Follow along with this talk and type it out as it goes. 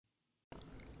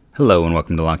Hello and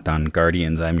welcome to Locked On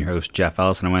Guardians. I'm your host, Jeff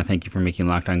Ellis, and I want to thank you for making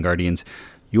Locked On Guardians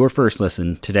your first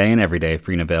listen today and every day,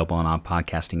 free and available on all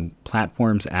podcasting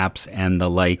platforms, apps, and the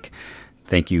like.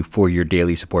 Thank you for your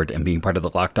daily support and being part of the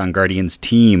Locked On Guardians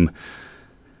team.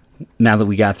 Now that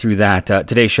we got through that,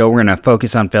 today's show, we're going to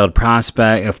focus on failed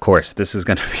prospect. Of course, this is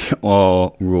going to be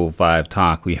all Rule 5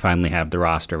 talk. We finally have the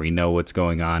roster. We know what's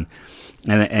going on.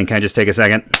 And can I just take a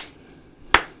second?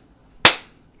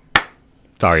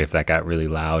 Sorry if that got really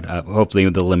loud. Hopefully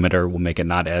the limiter will make it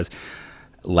not as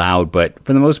loud. But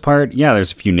for the most part, yeah,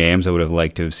 there's a few names I would have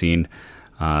liked to have seen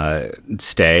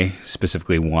stay,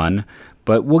 specifically one.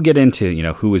 But we'll get into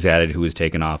who was added, who was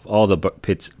taken off, all the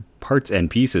parts and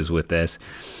pieces with this.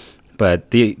 But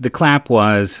the clap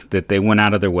was that they went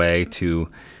out of their way to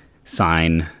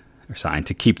sign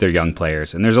to keep their young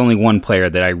players. And there's only one player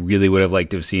that I really would have liked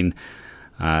to have seen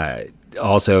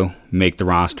also make the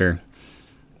roster.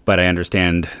 But I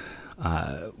understand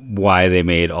why they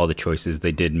made all the choices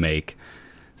they did make.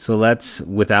 So let's,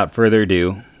 without further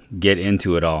ado, get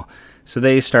into it all. So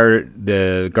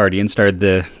the Guardians started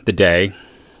the day,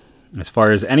 as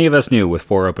far as any of us knew, with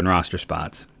 4 open roster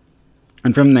spots.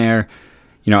 And from there,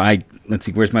 let's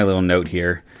see, where's my little note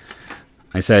here?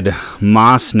 I said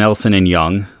Moss, Nelson, and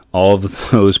Young, all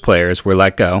of those players were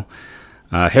let go.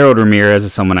 Harold Ramirez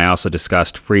is someone I also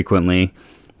discussed frequently.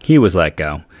 He was let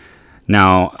go.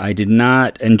 Now, I did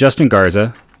not, and Justin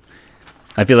Garza,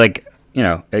 I feel like,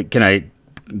 can I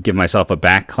give myself a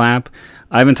back clap?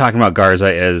 I've been talking about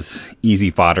Garza as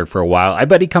easy fodder for a while. I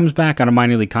bet he comes back on a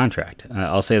minor league contract.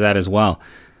 I'll say that as well.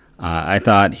 I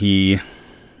thought he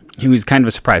was kind of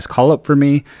a surprise call-up for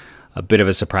me, a bit of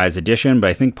a surprise addition, but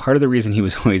I think part of the reason he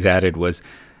was always added was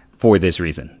for this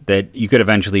reason, that you could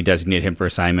eventually designate him for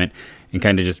assignment and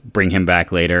kind of just bring him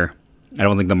back later. I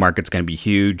don't think the market's going to be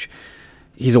huge.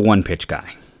 He's a one-pitch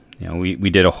guy. We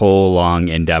did a whole long,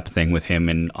 in-depth thing with him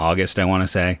in August, I want to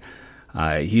say.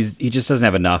 He just doesn't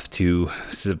have enough to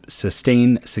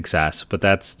sustain success, but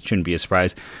that shouldn't be a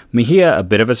surprise. Mejia, a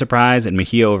bit of a surprise, and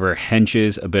Mejia over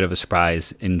Hentges, a bit of a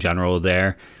surprise in general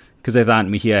there, because I thought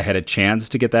Mejia had a chance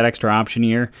to get that extra option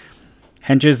year.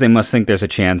 Hentges, they must think there's a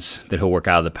chance that he'll work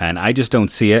out of the pen. I just don't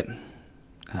see it.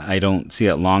 I don't see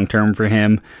it long-term for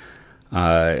him,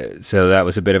 so that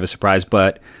was a bit of a surprise,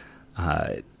 but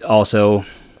also,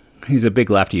 he's a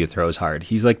big lefty who throws hard.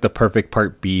 He's like the perfect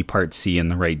part B, part C in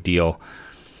the right deal.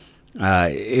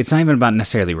 It's not even about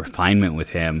necessarily refinement with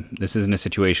him. This isn't a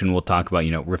situation we'll talk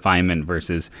about, refinement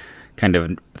versus kind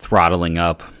of throttling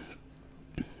up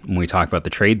when we talk about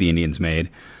the trade the Indians made.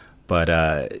 But,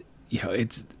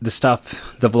 it's the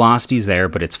stuff, the velocity's there,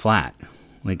 but it's flat.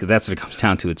 Like, that's what it comes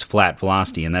down to. It's flat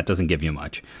velocity, and that doesn't give you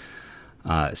much.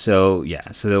 So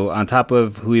on top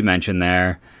of who we mentioned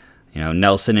there,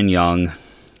 Nelson and Young,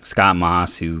 Scott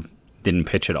Moss, who didn't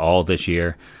pitch at all this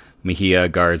year, Mejia,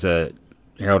 Garza,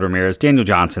 Harold Ramirez, Daniel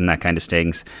Johnson, that kind of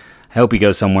stinks. I hope he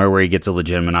goes somewhere where he gets a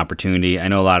legitimate opportunity. I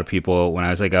know a lot of people, when I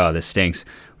was like, oh, this stinks,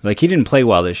 like, he didn't play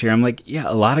well this year. I'm like, yeah,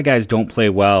 a lot of guys don't play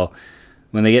well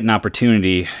when they get an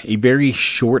opportunity, a very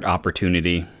short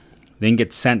opportunity, then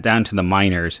get sent down to the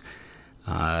minors,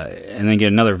 and then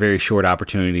get another very short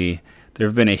opportunity. There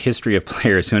have been a history of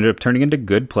players who ended up turning into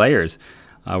good players,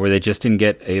 where they just didn't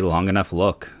get a long enough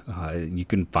look. You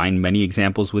can find many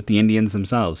examples with the Indians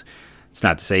themselves. It's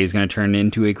not to say he's going to turn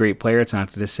into a great player. It's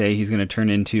not to say he's going to turn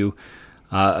into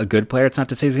a good player. It's not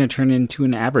to say he's going to turn into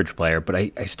an average player. But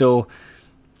I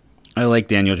like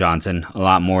Daniel Johnson a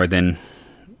lot more than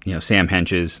Sam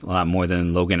Hentges, a lot more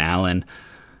than Logan Allen.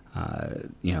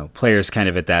 Players kind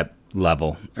of at that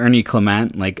level. Ernie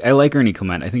Clement, I like Ernie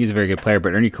Clement. I think he's a very good player,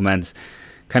 but Ernie Clement's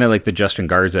kind of like the Justin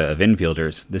Garza of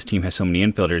infielders. This team has so many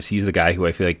infielders. He's the guy who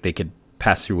I feel like they could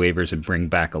pass through waivers and bring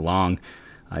back along.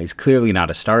 He's clearly not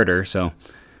a starter. So,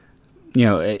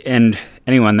 and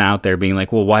anyone out there being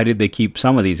like, well, why did they keep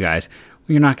some of these guys?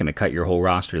 Well, you're not going to cut your whole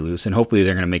roster loose. And hopefully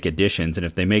they're going to make additions. And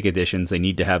if they make additions, they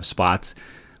need to have spots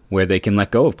where they can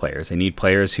let go of players. They need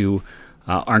players who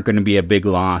aren't going to be a big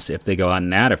loss if they go out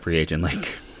and add a free agent.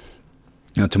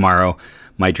 Tomorrow,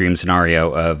 my dream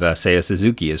scenario of Seiya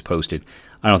Suzuki is posted.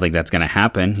 I don't think that's going to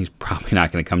happen. He's probably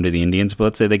not going to come to the Indians, but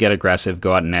let's say they get aggressive,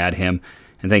 go out and add him,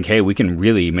 and think, hey, we can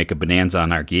really make a bonanza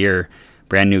on our gear,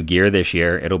 brand new gear this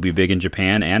year. It'll be big in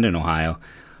Japan and in Ohio.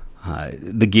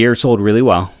 The gear sold really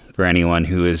well for anyone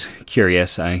who is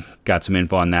curious. I got some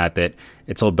info on that it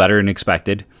sold better than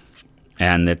expected,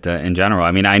 and that in general,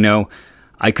 I know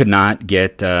I could not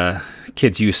get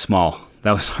Kids Use Small.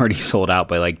 That was already sold out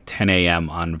by 10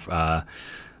 a.m.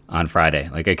 on Friday.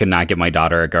 I could not get my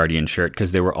daughter a Guardian shirt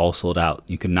because they were all sold out.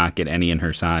 You could not get any in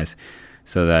her size.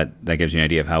 So that gives you an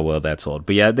idea of how well that sold.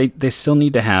 But yeah, they still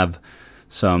need to have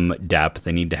some depth.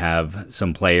 They need to have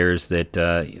some players that,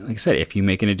 like I said, if you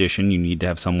make an addition, you need to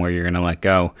have somewhere you're going to let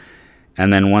go.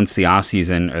 And then once the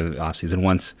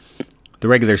once the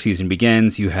regular season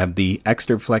begins, you have the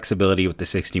extra flexibility with the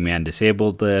 60-man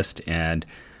disabled list and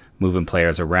moving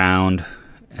players around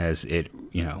as it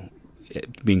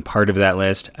being part of that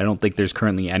list. I don't think there's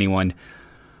currently anyone,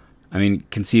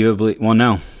 conceivably, well,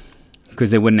 no,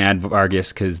 because they wouldn't add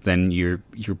Vargas, because then you're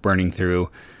burning through,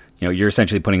 you're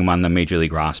essentially putting him on the major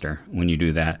league roster when you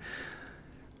do that.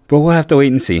 But we'll have to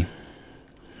wait and see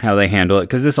how they handle it,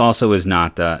 because this also is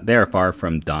not, they are far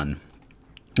from done.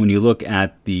 When you look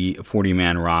at the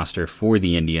 40-man roster for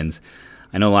the Indians,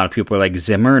 I know a lot of people are like,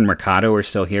 Zimmer and Mercado are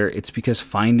still here. It's because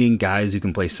finding guys who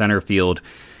can play center field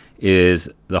is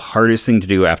the hardest thing to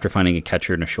do after finding a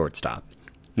catcher and a shortstop.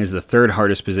 It is the third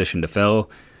hardest position to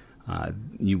fill.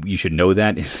 You should know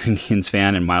that as an Indians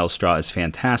fan, and Miles Straw is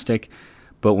fantastic.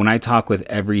 But when I talk with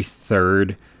every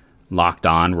third locked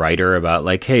on writer about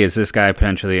like, hey, is this guy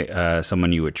potentially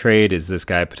someone you would trade? Is this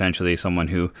guy potentially someone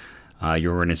who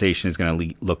your organization is going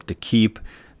to look to keep?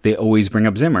 They always bring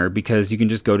up Zimmer, because you can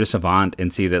just go to Savant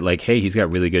and see that, like, hey, he's got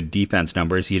really good defense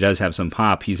numbers. He does have some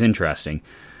pop. He's interesting.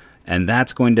 And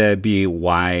that's going to be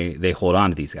why they hold on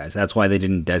to these guys. That's why they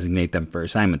didn't designate them for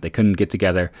assignment. They couldn't get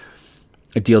together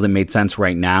a deal that made sense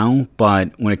right now.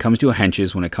 But when it comes to a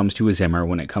Henches, when it comes to a Zimmer,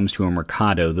 when it comes to a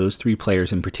Mercado, those three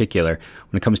players in particular,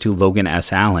 when it comes to Logan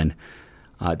S. Allen,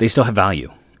 they still have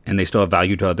value. And they still have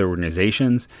value to other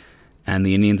organizations. And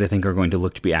the Indians, I think, are going to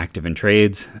look to be active in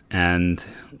trades. And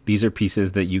these are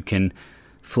pieces that you can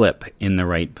flip in the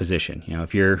right position.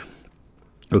 If you're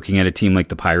looking at a team like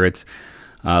the Pirates,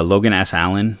 Logan S.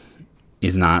 Allen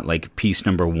is not like piece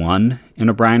number 1 in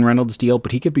a Brian Reynolds deal,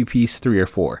 but he could be piece 3 or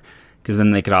 4. Because then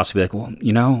they could also be like, well,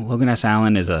 Logan S.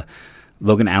 Allen is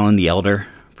Logan Allen the Elder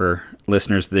for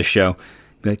listeners to this show.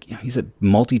 Be like, he's a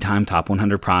multi-time top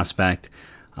 100 prospect.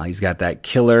 He's got that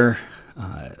killer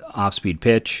off-speed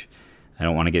pitch. I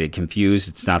don't want to get it confused.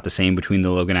 It's not the same between the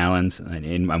Logan Allens.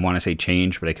 And I want to say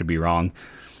change, but I could be wrong.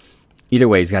 Either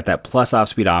way, he's got that plus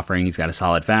off-speed offering. He's got a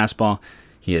solid fastball.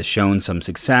 He has shown some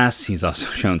success. He's also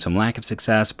shown some lack of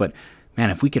success. But,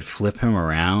 man, if we could flip him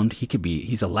around,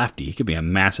 he's a lefty. He could be a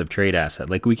massive trade asset.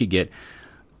 Like, we could get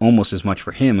almost as much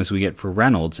for him as we get for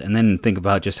Reynolds. And then think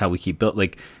about just how we keep built.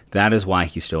 Like, that is why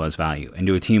he still has value. And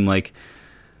to a team like,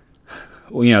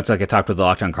 it's like I talked with the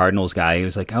Locked On Cardinals guy. He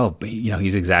was like,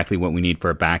 he's exactly what we need for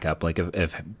a backup. Like,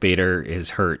 if Bader is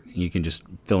hurt, you can just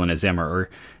fill in a Zimmer. Or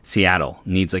Seattle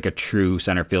needs like a true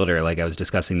center fielder. Like, I was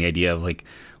discussing the idea of like,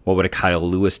 what would a Kyle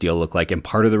Lewis deal look like? And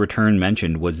part of the return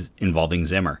mentioned was involving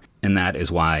Zimmer. And that is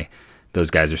why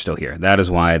those guys are still here. That is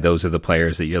why those are the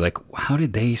players that you're like, how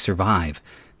did they survive?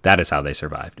 That is how they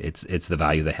survived. It's the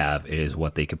value they have. It is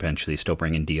what they could potentially still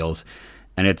bring in deals.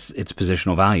 And it's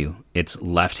positional value. It's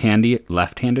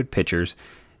left-handed pitchers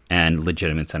and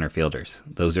legitimate center fielders.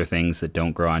 Those are things that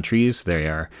don't grow on trees. They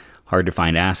are hard to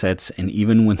find assets. And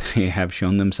even when they have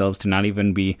shown themselves to not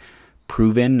even be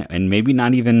proven, and maybe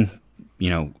not even,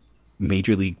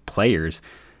 major league players,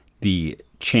 the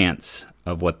chance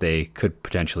of what they could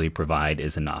potentially provide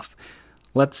is enough.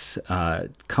 Let's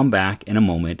come back in a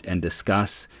moment and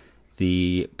discuss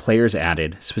the players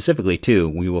added. Specifically, too,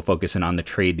 we will focus in on the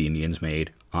trade the Indians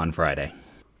made on Friday.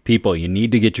 People, you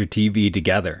need to get your TV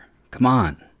together. Come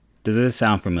on. Does this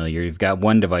sound familiar? You've got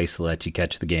one device that lets you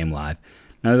catch the game live.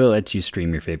 Another that lets you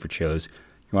stream your favorite shows.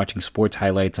 You're watching sports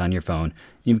highlights on your phone.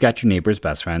 You've got your neighbor's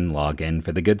best friend log in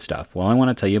for the good stuff. Well, I want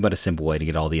to tell you about a simple way to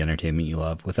get all the entertainment you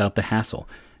love without the hassle.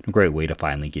 A great way to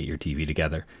finally get your TV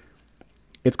together.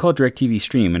 It's called DirecTV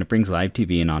Stream, and it brings live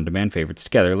TV and on-demand favorites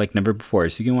together like never before,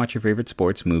 so you can watch your favorite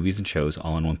sports, movies, and shows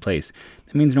all in one place.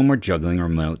 That means no more juggling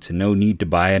remotes and no need to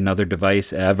buy another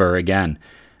device ever again.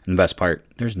 And the best part,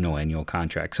 there's no annual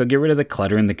contract, so get rid of the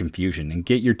clutter and the confusion and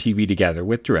get your TV together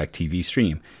with DirecTV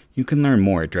Stream. You can learn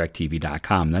more at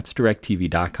directtv.com. That's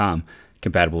directtv.com.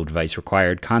 Compatible device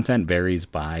required. Content varies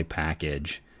by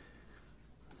package.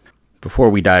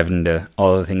 Before we dive into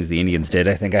all the things the Indians did,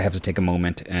 I think I have to take a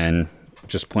moment and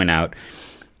just point out,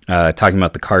 talking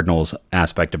about the Cardinals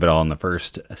aspect of it all in the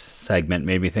first segment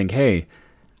made me think, hey,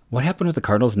 what happened with the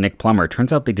Cardinals' Nick Plummer? It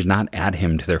turns out they did not add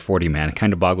him to their 40-man. It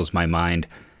kind of boggles my mind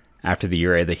after the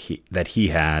year that he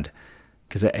had,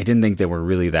 because I didn't think they were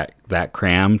really that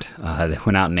crammed. They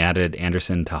went out and added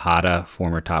Anderson Tejada,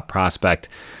 former top prospect,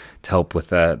 to help with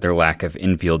their lack of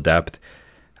infield depth,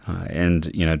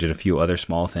 and did a few other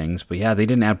small things. But yeah, they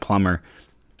didn't add Plummer.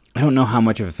 I don't know how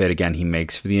much of a fit, again, he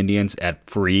makes for the Indians at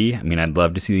free. I mean, I'd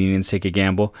love to see the Indians take a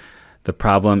gamble. The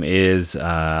problem is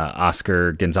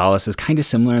Oscar Gonzalez is kind of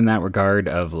similar in that regard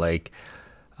of like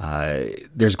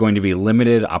There's going to be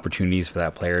limited opportunities for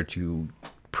that player to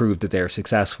prove that they're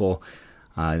successful,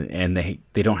 and they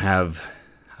don't have,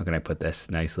 how can I put this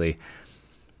nicely?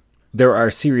 There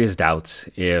are serious doubts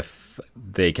if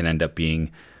they can end up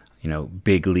being,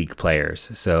 big league players.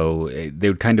 So they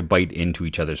would kind of bite into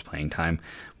each other's playing time,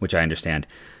 which I understand.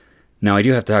 Now, I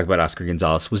do have to talk about Oscar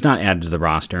Gonzalez. Was not added to the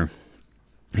roster.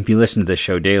 If you listen to this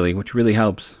show daily, which really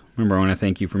helps, remember, I want to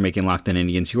thank you for making Locked On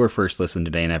Indians your first listen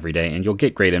today and every day, and you'll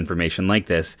get great information like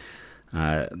this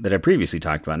that I previously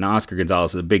talked about. Now, Oscar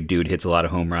Gonzalez is a big dude, hits a lot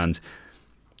of home runs.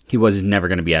 He was never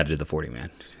going to be added to the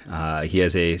 40-man. He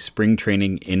has a spring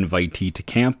training invitee to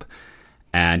camp,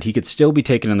 and he could still be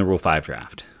taken in the Rule 5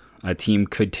 draft. A team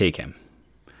could take him.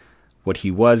 What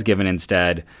he was given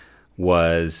instead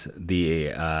was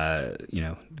the,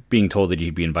 being told that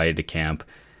he'd be invited to camp,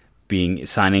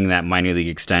 signing that minor league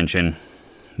extension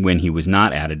when he was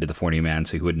not added to the 40-man,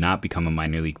 so he would not become a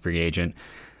minor league free agent.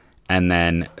 And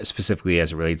then specifically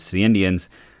as it relates to the Indians,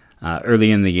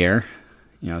 early in the year,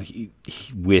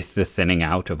 with the thinning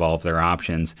out of all of their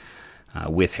options,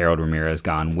 with Harold Ramirez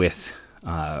gone, with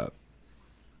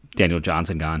Daniel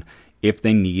Johnson gone, if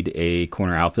they need a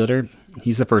corner outfielder,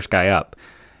 he's the first guy up.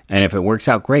 And if it works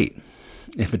out, great.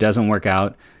 If it doesn't work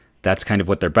out, that's kind of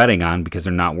what they're betting on because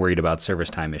they're not worried about service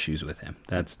time issues with him.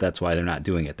 That's why they're not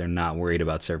doing it. They're not worried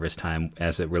about service time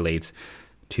as it relates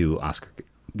to Oscar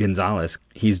Gonzalez.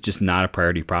 He's just not a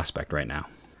priority prospect right now.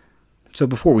 So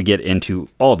before we get into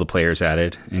all the players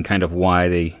added and kind of why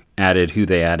they added, who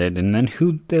they added, and then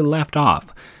who they left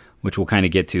off, which we'll kind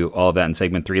of get to all of that in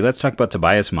segment 3, let's talk about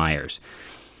Tobias Myers.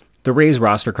 The Rays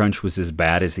roster crunch was as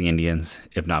bad as the Indians,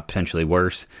 if not potentially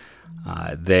worse.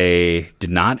 They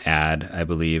did not add, I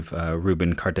believe,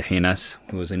 Ruben Cartagenas,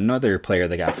 who was another player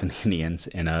they got from the Indians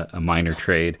in a minor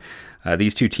trade.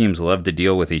 These two teams love to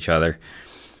deal with each other.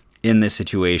 In this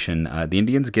situation, the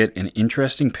Indians get an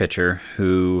interesting pitcher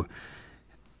who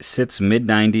sits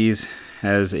mid-90s,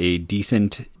 has a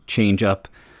decent changeup,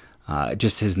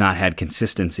 just has not had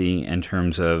consistency in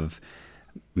terms of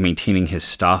maintaining his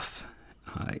stuff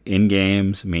in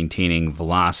games, maintaining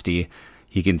velocity.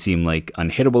 He can seem like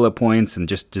unhittable at points and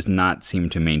just does not seem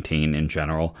to maintain in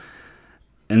general.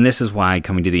 And this is why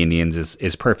coming to the Indians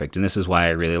is perfect. And this is why I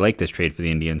really like this trade for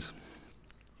the Indians.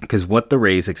 Because what the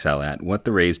Rays excel at, what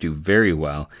the Rays do very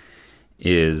well,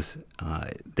 is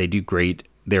they do great.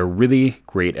 They're really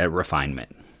great at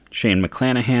refinement. Shane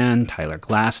McClanahan, Tyler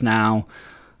Glasnow,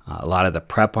 a lot of the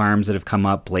prep arms that have come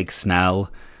up, Blake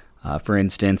Snell, for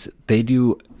instance, they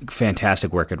do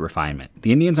fantastic work at refinement.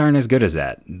 The Indians aren't as good as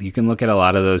that. You can look at a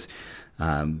lot of those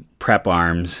prep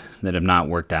arms that have not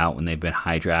worked out when they've been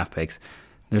high draft picks.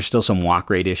 There's still some walk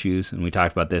rate issues, and we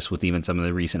talked about this with even some of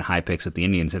the recent high picks with the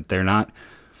Indians, that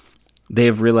they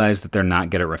have realized that they're not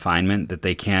good at refinement, that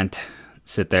they can't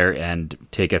sit there and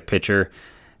take a pitcher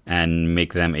and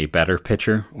make them a better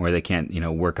pitcher, or they can't,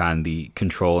 work on the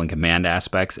control and command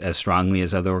aspects as strongly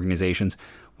as other organizations.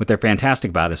 What they're fantastic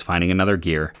about is finding another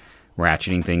gear,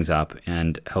 ratcheting things up,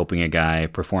 and helping a guy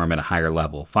perform at a higher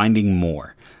level, finding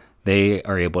more. They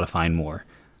are able to find more.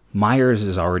 Myers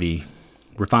is already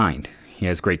refined. He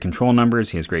has great control numbers.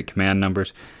 He has great command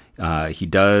numbers. He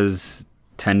does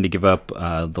tend to give up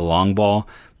the long ball,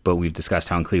 but we've discussed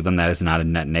how in Cleveland that is not a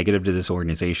net negative to this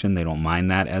organization. They don't mind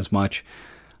that as much.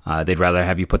 They'd rather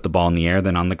have you put the ball in the air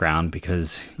than on the ground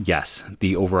because, yes,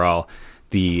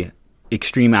 the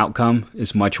extreme outcome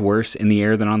is much worse in the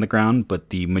air than on the ground, but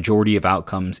the majority of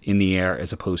outcomes in the air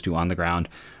as opposed to on the ground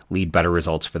lead better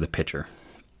results for the pitcher.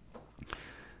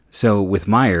 So with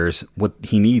Myers, what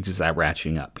he needs is that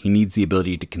ratcheting up. He needs the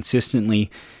ability to consistently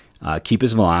keep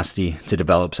his velocity, to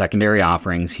develop secondary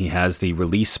offerings. He has the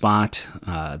release spot,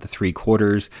 the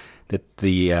 3/4 that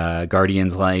the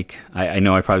Guardians like. I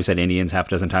know I probably said Indians half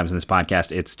a dozen times in this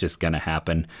podcast. It's just going to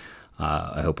happen.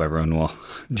 I hope everyone will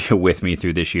deal with me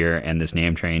through this year and this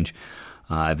name change.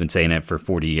 I've been saying it for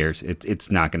 40 years.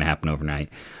 It's not going to happen overnight.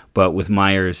 But with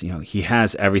Myers, he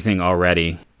has everything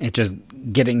already. It's just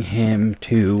getting him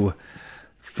to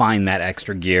find that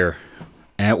extra gear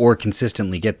or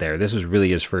consistently get there. This was really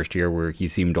his first year where he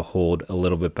seemed to hold a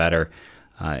little bit better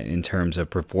in terms of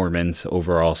performance,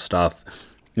 overall stuff.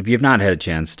 If you have not had a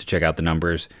chance to check out the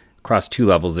numbers, across 2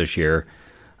 levels this year,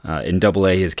 in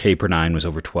Double-A, his K per 9 was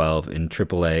over 12. In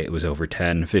Triple-A, it was over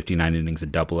 10. 59 innings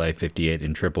in Double-A, 58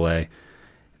 in Triple-A.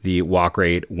 The walk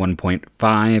rate,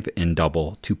 1.5 in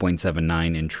Double,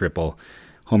 2.79 in Triple.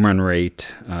 Home run rate,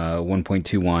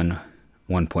 1.21,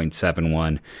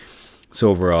 1.71. So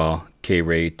overall, K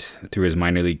rate through his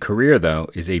minor league career, though,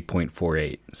 is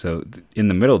 8.48. So in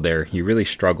the middle there, he really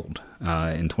struggled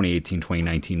in 2018,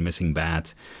 2019, missing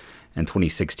bats. and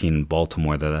 2016 in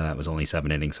Baltimore, though that was only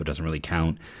 7 innings, so it doesn't really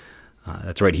count.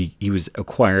 That's right, he was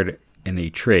acquired in a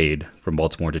trade from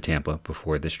Baltimore to Tampa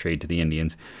before this trade to the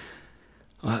Indians.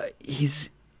 He's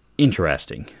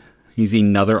interesting. He's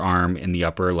another arm in the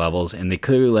upper levels, and they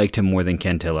clearly liked him more than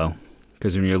Cantillo,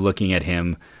 because when you're looking at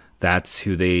him, that's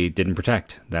who they didn't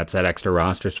protect. That's that extra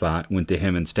roster spot went to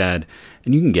him instead,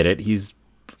 and you can get it. He's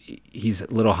a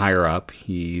little higher up.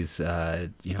 He's I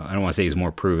don't want to say he's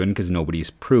more proven because nobody's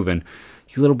proven.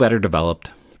 He's a little better developed.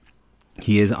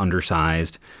 He is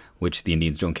undersized, which the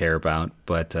Indians don't care about.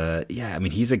 But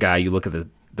he's a guy. You look at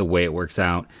the way it works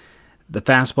out. The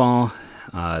fastball,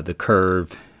 the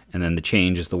curve, and then the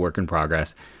change is the work in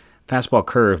progress. Fastball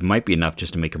curve might be enough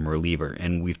just to make him a reliever,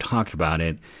 and we've talked about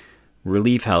it.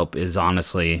 Relief help is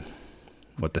honestly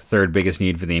the third biggest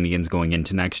need for the Indians going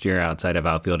into next year outside of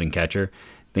outfield and catcher.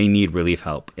 They need relief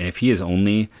help. And if he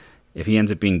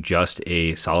ends up being just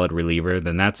a solid reliever,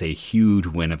 then that's a huge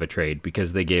win of a trade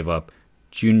because they gave up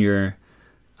Junior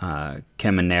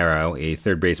Caminero, a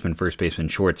third baseman, first baseman,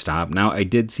 shortstop. Now, I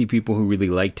did see people who really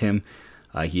liked him.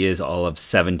 He is all of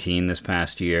 17 this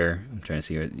past year. I'm trying to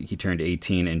see. He turned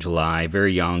 18 in July.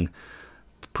 Very young.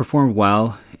 Performed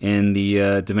well in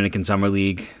the Dominican Summer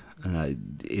League.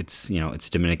 It's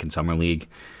Dominican Summer League.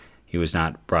 He was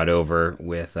not brought over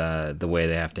with the way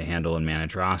they have to handle and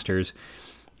manage rosters.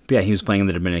 But yeah, he was playing in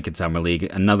the Dominican Summer League.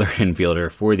 Another infielder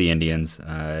for the Indians.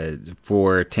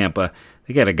 For Tampa,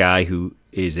 they got a guy who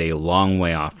is a long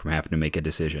way off from having to make a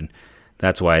decision.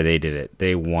 That's why they did it.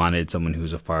 They wanted someone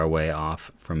who's a far way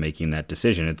off from making that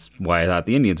decision. It's why I thought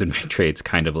the Indians would make trades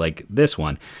kind of like this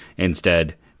one.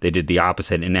 Instead, they did the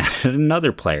opposite and added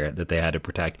another player that they had to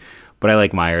protect. But I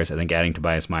like Myers. I think adding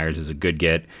Tobias Myers is a good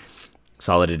get.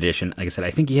 Solid addition. Like I said,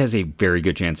 I think he has a very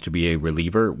good chance to be a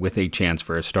reliever with a chance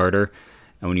for a starter.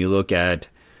 And when you look at,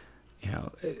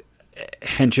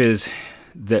 Henches,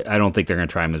 I don't think they're going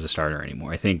to try him as a starter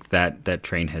anymore. I think that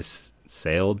train has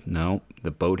sailed. No,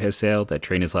 the boat has sailed. That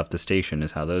train has left the station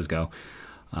is how those go.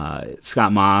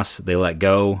 Scott Moss, they let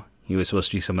go. He was supposed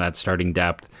to be some of that starting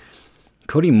depth.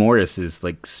 Cody Morris is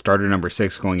like starter number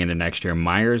 6 going into next year.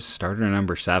 Myers, starter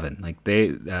number 7. Like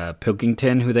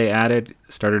Pilkington, who they added,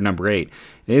 starter number 8.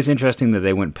 It is interesting that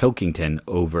they went Pilkington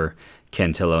over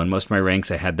Cantillo. In most of my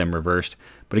ranks, I had them reversed.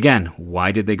 But again,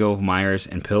 why did they go with Myers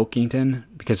and Pilkington?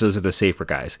 Because those are the safer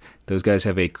guys. Those guys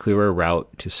have a clearer route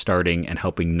to starting and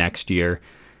helping next year.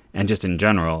 And just in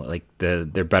general, like they're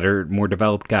better, more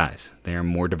developed guys. They are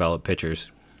more developed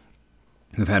pitchers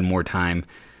who've had more time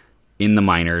in the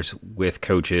minors with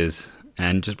coaches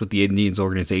and just with the Indians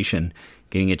organization,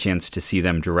 getting a chance to see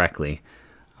them directly.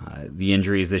 The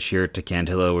injuries this year to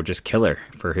Cantillo were just killer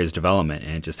for his development,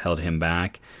 and it just held him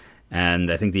back.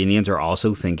 And I think the Indians are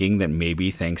also thinking that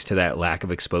maybe thanks to that lack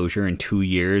of exposure in 2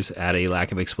 years at a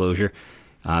lack of exposure,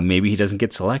 maybe he doesn't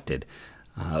get selected.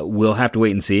 We'll have to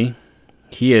wait and see.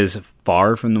 He is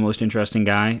far from the most interesting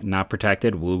guy, not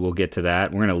protected. We'll get to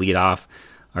that. We're going to lead off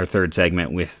our third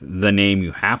segment with the name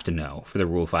you have to know for the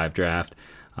Rule 5 draft.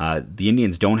 The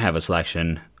Indians don't have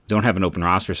an open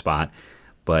roster spot,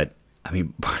 but I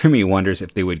mean, part of me wonders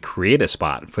if they would create a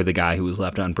spot for the guy who was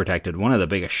left unprotected. One of the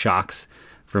biggest shocks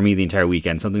for me the entire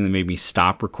weekend, something that made me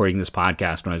stop recording this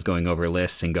podcast when I was going over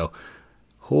lists and go,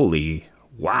 holy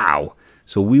wow.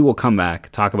 So we will come back,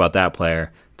 talk about that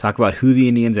player, talk about who the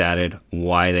Indians added,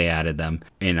 why they added them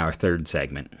in our third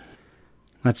segment.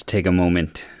 Let's take a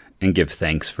moment and give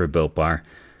thanks for Built Bar.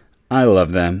 I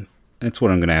love them. It's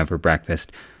what I'm going to have for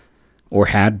breakfast, or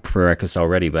had for breakfast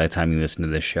already by the time you listen to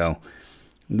this show.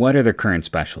 What are their current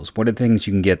specials? What are the things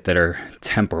you can get that are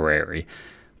temporary?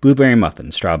 Blueberry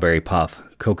muffin, strawberry puff,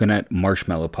 coconut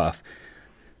marshmallow puff,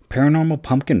 paranormal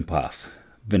pumpkin puff,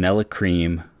 vanilla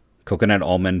cream, coconut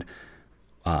almond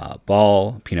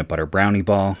ball, peanut butter brownie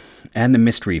ball, and the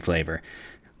mystery flavor,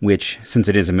 which, since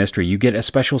it is a mystery, you get a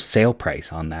special sale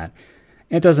price on that.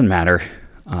 It doesn't matter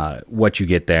what you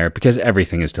get there because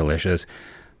everything is delicious.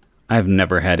 I've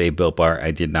never had a Built Bar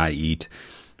I did not eat.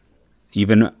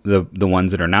 Even the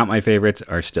ones that are not my favorites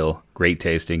are still great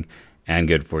tasting and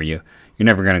good for you. You're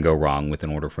never going to go wrong with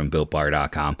an order from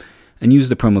BuiltBar.com. And use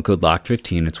the promo code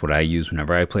LOCKED15. It's what I use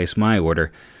whenever I place my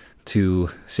order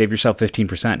to save yourself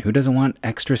 15%. Who doesn't want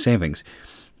extra savings?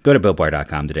 Go to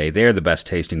BuiltBar.com today. They're the best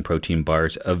tasting protein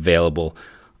bars available.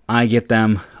 I get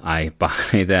them. I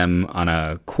buy them on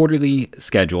a quarterly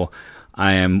schedule.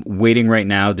 I am waiting right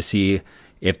now to see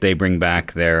if they bring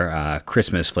back their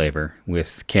Christmas flavor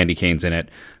with candy canes in it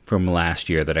from last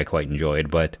year that I quite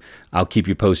enjoyed, but I'll keep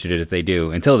you posted if they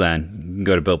do. Until then, you can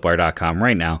go to BuiltBar.com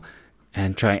right now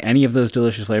and try any of those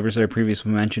delicious flavors that I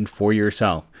previously mentioned for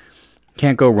yourself.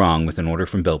 Can't go wrong with an order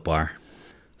from Built Bar.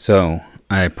 So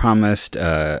I promised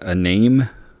a name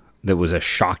that was a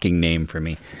shocking name for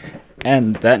me.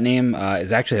 And that name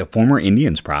is actually a former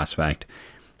Indians prospect.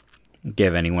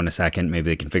 Give anyone a second.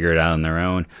 Maybe they can figure it out on their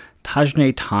own.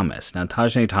 Tajne Thomas. Now,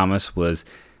 Tajne Thomas was,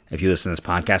 if you listen to this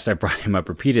podcast, I brought him up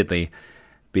repeatedly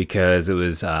because it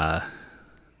was not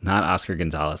Oscar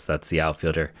Gonzalez. That's the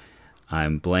outfielder.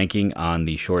 I'm blanking on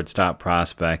the shortstop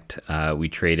prospect. We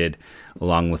traded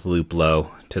along with Luplow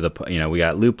to the, we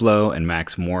got Luplow and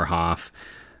Max Morhoff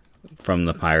from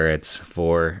the Pirates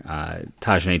for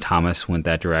Tajne Thomas went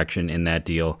that direction in that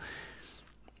deal.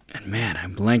 And man,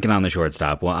 I'm blanking on the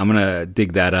shortstop. Well, I'm going to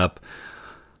dig that up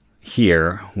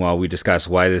here while we discuss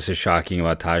why this is shocking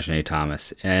about Tajne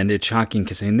Thomas. And it's shocking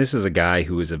because this is a guy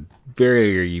who is a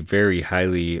very, very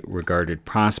highly regarded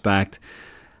prospect.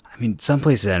 Some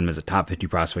places had him as a top 50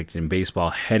 prospect in baseball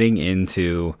heading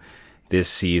into this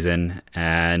season,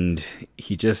 and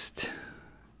he just,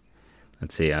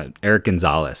 let's see, Eric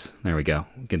Gonzalez. There we go.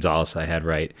 Gonzalez I had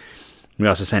right. We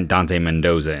also sent Dante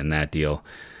Mendoza in that deal.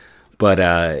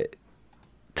 But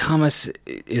Thomas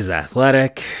is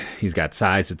athletic. He's got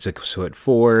size at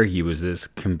 6'4". He was this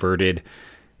converted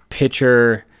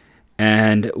pitcher,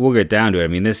 and we'll get down to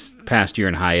it. This past year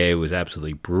in high A was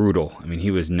absolutely brutal. He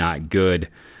was not good.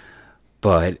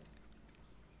 But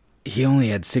he only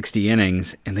had 60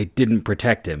 innings, and they didn't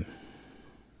protect him.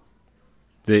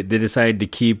 They decided to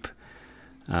keep,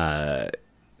 they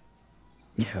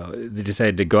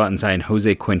decided to go out and sign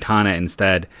Jose Quintana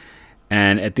instead.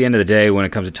 And at the end of the day, when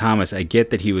it comes to Thomas, I get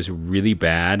that he was really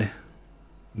bad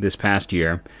this past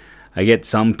year. I get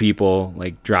some people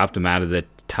dropped him out of the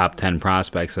top 10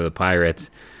 prospects of the Pirates.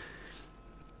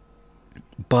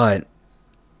 But,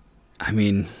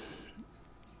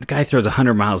 the guy throws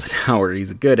 100 miles an hour. He's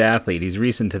a good athlete. He's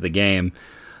recent to the game.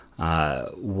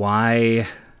 Why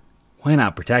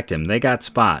not protect him? They got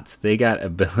spots. They got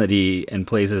ability and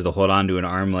places to hold on to an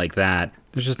arm like that.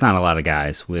 There's just not a lot of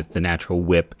guys with the natural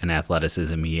whip and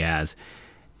athleticism he has.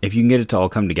 If you can get it to all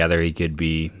come together, he could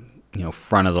be,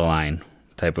 front of the line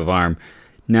type of arm.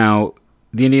 Now,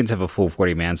 the Indians have a full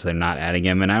 40 man, so they're not adding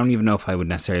him. And I don't even know if I would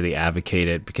necessarily advocate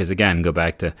it because, again, go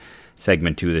back to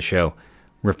segment 2 of the show.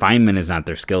 Refinement is not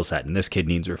their skill set, and this kid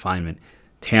needs refinement.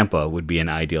 Tampa would be an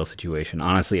ideal situation.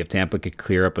 Honestly, if Tampa could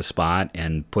clear up a spot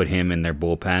and put him in their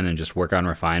bullpen and just work on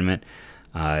refinement,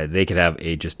 they could have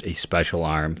just a special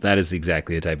arm. That is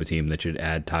exactly the type of team that should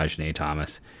add Tajne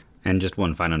Thomas. And just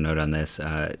one final note on this.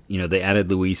 They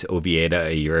added Luis Ovieda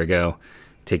a year ago,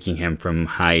 taking him from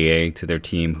high A to their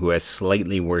team, who has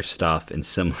slightly worse stuff and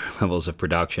similar levels of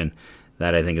production.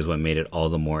 That, I think, is what made it all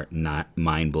the more not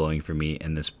mind-blowing for me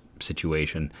in this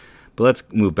situation. But let's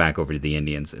move back over to the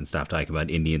Indians and stop talking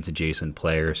about Indians adjacent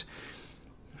players.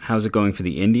 How's it going for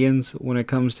the Indians when it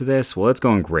comes to this? Well, it's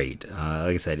going great. Like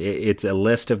I said, it's a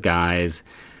list of guys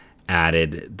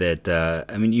added that,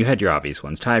 you had your obvious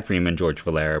ones: Ty Freeman, George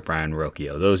Valera, Brian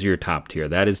Rocchio. Those are your top tier.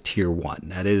 That is tier 1.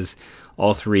 That is,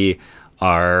 all three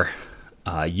are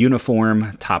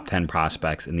uniform top 10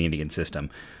 prospects in the Indian system.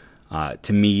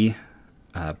 To me,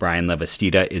 Brian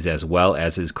Lavastida is, as well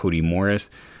as is Cody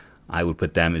Morris. I would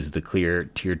put them as the clear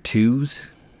tier 2s.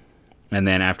 And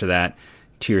then after that,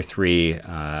 tier 3,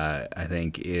 I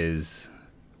think, is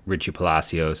Richie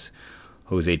Palacios,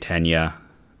 Jose Tena,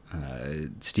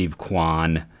 Steve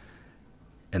Kwan.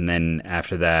 And then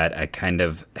after that,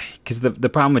 because the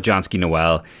problem with Johnsky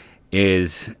Noel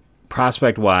is,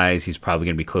 prospect-wise, he's probably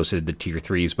going to be closer to the tier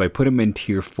 3s, but I put him in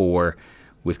tier 4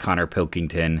 with Connor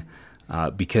Pilkington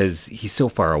because he's so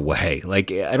far away.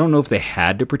 I don't know if they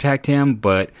had to protect him,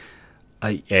 but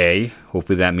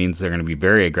hopefully that means they're going to be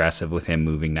very aggressive with him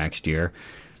moving next year.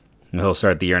 He'll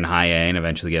start the year in high A and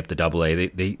eventually get up to double A.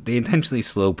 They intentionally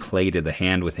slow played the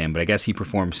hand with him, but I guess he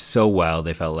performed so well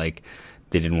they felt like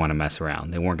they didn't want to mess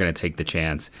around. They weren't going to take the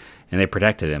chance, and they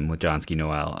protected him with Johnsky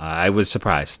Noel. I was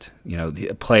surprised.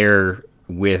 The player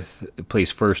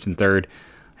plays first and third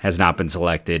has not been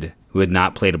selected, who had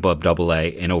not played above double A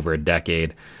in over a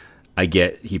decade. I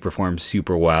get he performs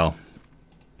super well.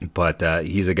 But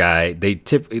he's a guy,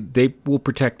 they will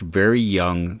protect very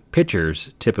young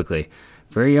pitchers, typically.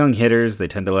 Very young hitters, they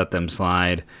tend to let them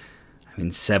slide.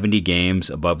 70 games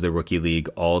above the rookie league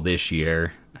all this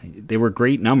year. They were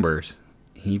great numbers.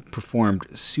 He performed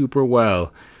super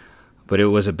well, but it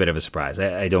was a bit of a surprise.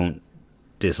 I don't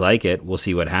dislike it. We'll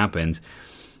see what happens.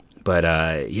 But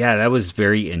that was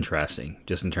very interesting,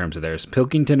 just in terms of theirs.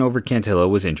 Pilkington over Cantillo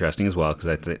was interesting as well,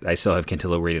 because I still have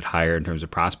Cantillo rated higher in terms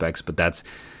of prospects, but that's,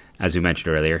 as we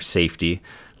mentioned earlier, safety.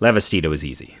 Lavastida was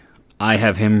easy. I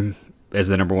have him as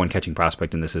the number 1 catching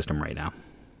prospect in the system right now.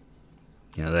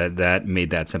 That made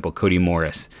that simple. Cody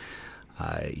Morris.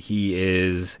 He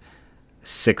is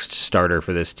seventh starter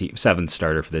for this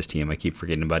team. I keep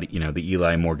forgetting about the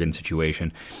Eli Morgan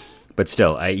situation. But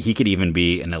still, he could even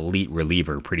be an elite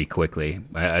reliever pretty quickly.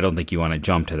 I don't think you want to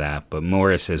jump to that, but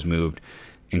Morris has moved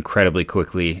incredibly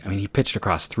quickly. I mean, he pitched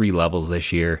across 3 levels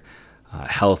this year.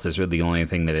 Health is really the only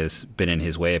thing that has been in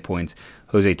his way at points.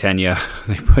 Jose Tena,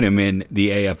 they put him in the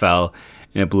AFL,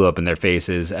 and it blew up in their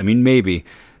faces. I mean, maybe.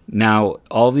 Now,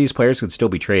 all of these players could still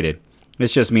be traded.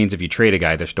 This just means if you trade a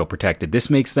guy, they're still protected. This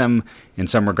makes them, in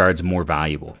some regards, more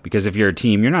valuable. Because if you're a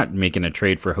team, you're not making a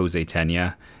trade for Jose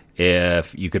Tena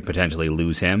if you could potentially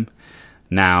lose him.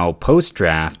 Now,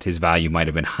 post-draft, his value might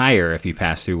have been higher if he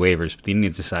passed through waivers, but the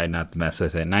Indians decided not to mess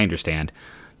with it, and I understand.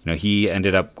 I think he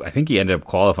ended up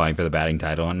qualifying for the batting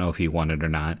title. I don't know if he won it or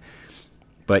not.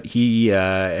 But he,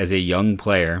 as a young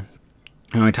player,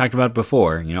 I talked about it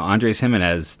before, Andres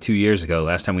Gimenez 2 years ago,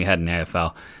 last time we had an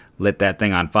AFL, lit that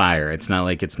thing on fire. It's not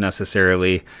like it's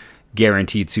necessarily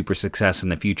guaranteed super success in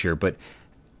the future, but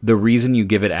the reason you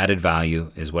give it added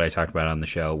value is what I talked about on the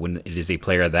show. When it is a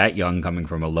player that young coming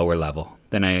from a lower level,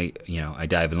 then I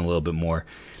dive in a little bit more.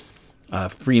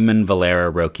 Freeman,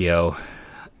 Valera, Rocchio,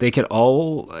 they could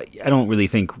all. I don't really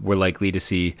think we're likely to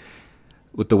see,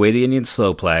 with the way the Indians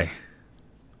slow play,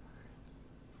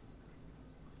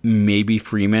 maybe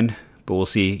Freeman, but we'll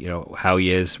see. How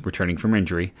he is returning from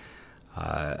injury.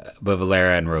 But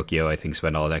Valera and Rocchio, I think,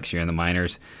 spend all next year in the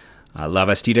minors.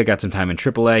 Lavastida got some time in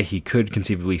AAA. He could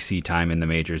conceivably see time in the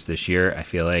majors this year. I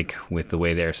feel like with the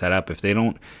way they're set up, if they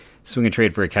don't swing a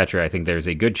trade for a catcher, I think there's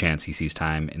a good chance he sees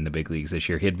time in the big leagues this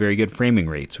year. He had very good framing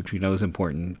rates, which we know is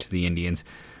important to the Indians.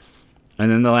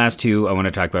 And then the last two, I want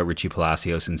to talk about Richie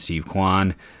Palacios and Steve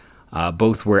Kwan.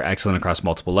 Both were excellent across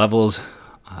multiple levels.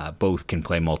 Both can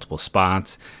play multiple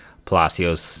spots.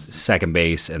 Palacios, second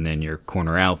base, and then your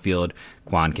corner outfield.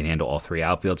 Kwan can handle all 3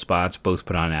 outfield spots. Both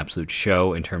put on an absolute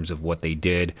show in terms of what they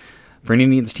did. For an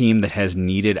Indians team that has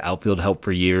needed outfield help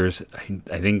for years,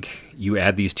 I think you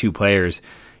add these 2 players,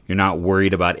 you're not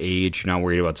worried about age, you're not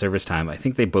worried about service time. I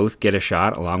think they both get a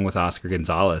shot along with Oscar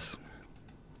Gonzalez.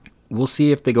 We'll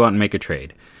see if they go out and make a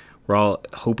trade. We're all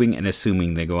hoping and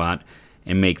assuming they go out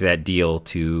and make that deal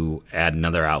to add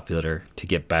another outfielder to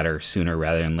get better sooner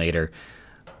rather than later.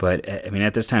 But, I mean,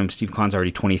 at this time, Steve Kwan's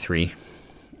already 23.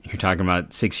 You're talking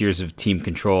about 6 years of team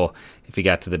control. If he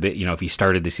got to if he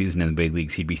started the season in the big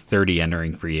leagues, he'd be 30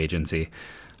 entering free agency.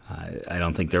 I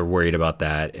don't think they're worried about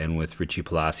that. And with Richie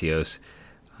Palacios,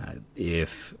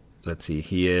 where's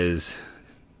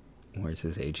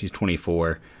his age? He's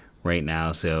 24 right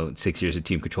now. So 6 years of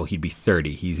team control, he'd be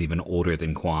 30. He's even older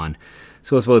than Kwan.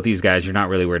 So with both these guys, you're not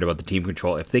really worried about the team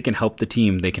control. If they can help the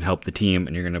team, they can help the team,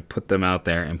 and you're going to put them out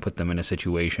there and put them in a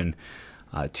situation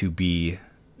to be,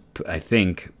 I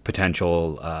think,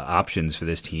 potential options for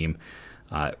this team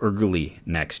early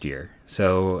next year.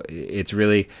 So it's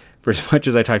really, for as much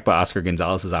as I talked about Oscar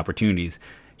Gonzalez's opportunities,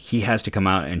 he has to come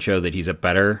out and show that he's a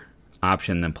better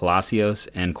option than Palacios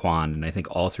and Kwan, and I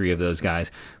think all 3 of those guys.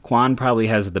 Kwan probably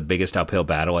has the biggest uphill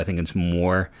battle. I think it's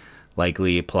more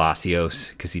likely Palacios,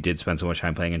 because he did spend so much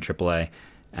time playing in AAA,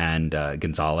 and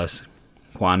Gonzalez.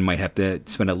 Kwan might have to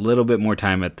spend a little bit more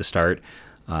time at the start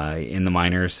in the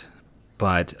minors,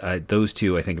 but those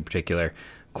 2, I think in particular,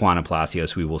 Kwan and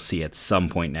Palacios, we will see at some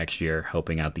point next year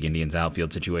helping out the Indians'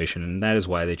 outfield situation, and that is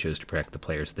why they chose to protect the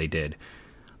players they did.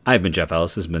 I've been Jeff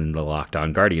Ellis. This has been the Locked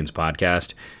On Guardians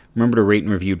podcast. Remember to rate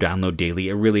and review, download daily.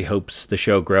 It really helps the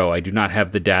show grow. I do not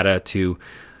have the data to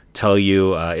tell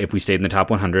you if we stayed in the top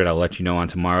 100. I'll let you know on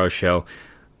tomorrow's show.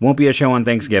 Won't be a show on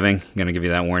Thanksgiving. I'm going to give you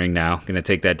that warning now. Going to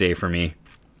take that day for me.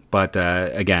 But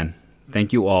again,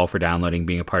 thank you all for downloading,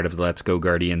 being a part of the Let's Go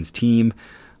Guardians team,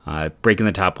 breaking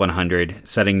the top 100,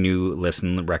 setting new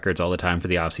listen records all the time for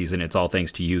the offseason. It's all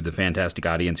thanks to you, the fantastic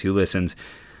audience who listens.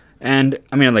 And,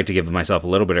 I mean, I'd like to give myself a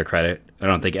little bit of credit. I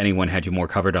don't think anyone had you more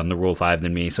covered on the Rule 5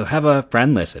 than me, so have a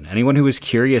friend listen. Anyone who is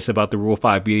curious about the Rule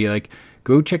 5, be like,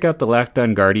 go check out the Locked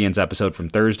On Guardians episode from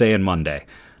Thursday and Monday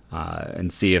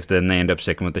and see if then they end up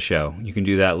sticking with the show. You can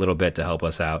do that a little bit to help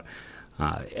us out.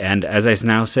 And as I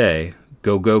now say,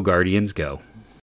 go Guardians, go.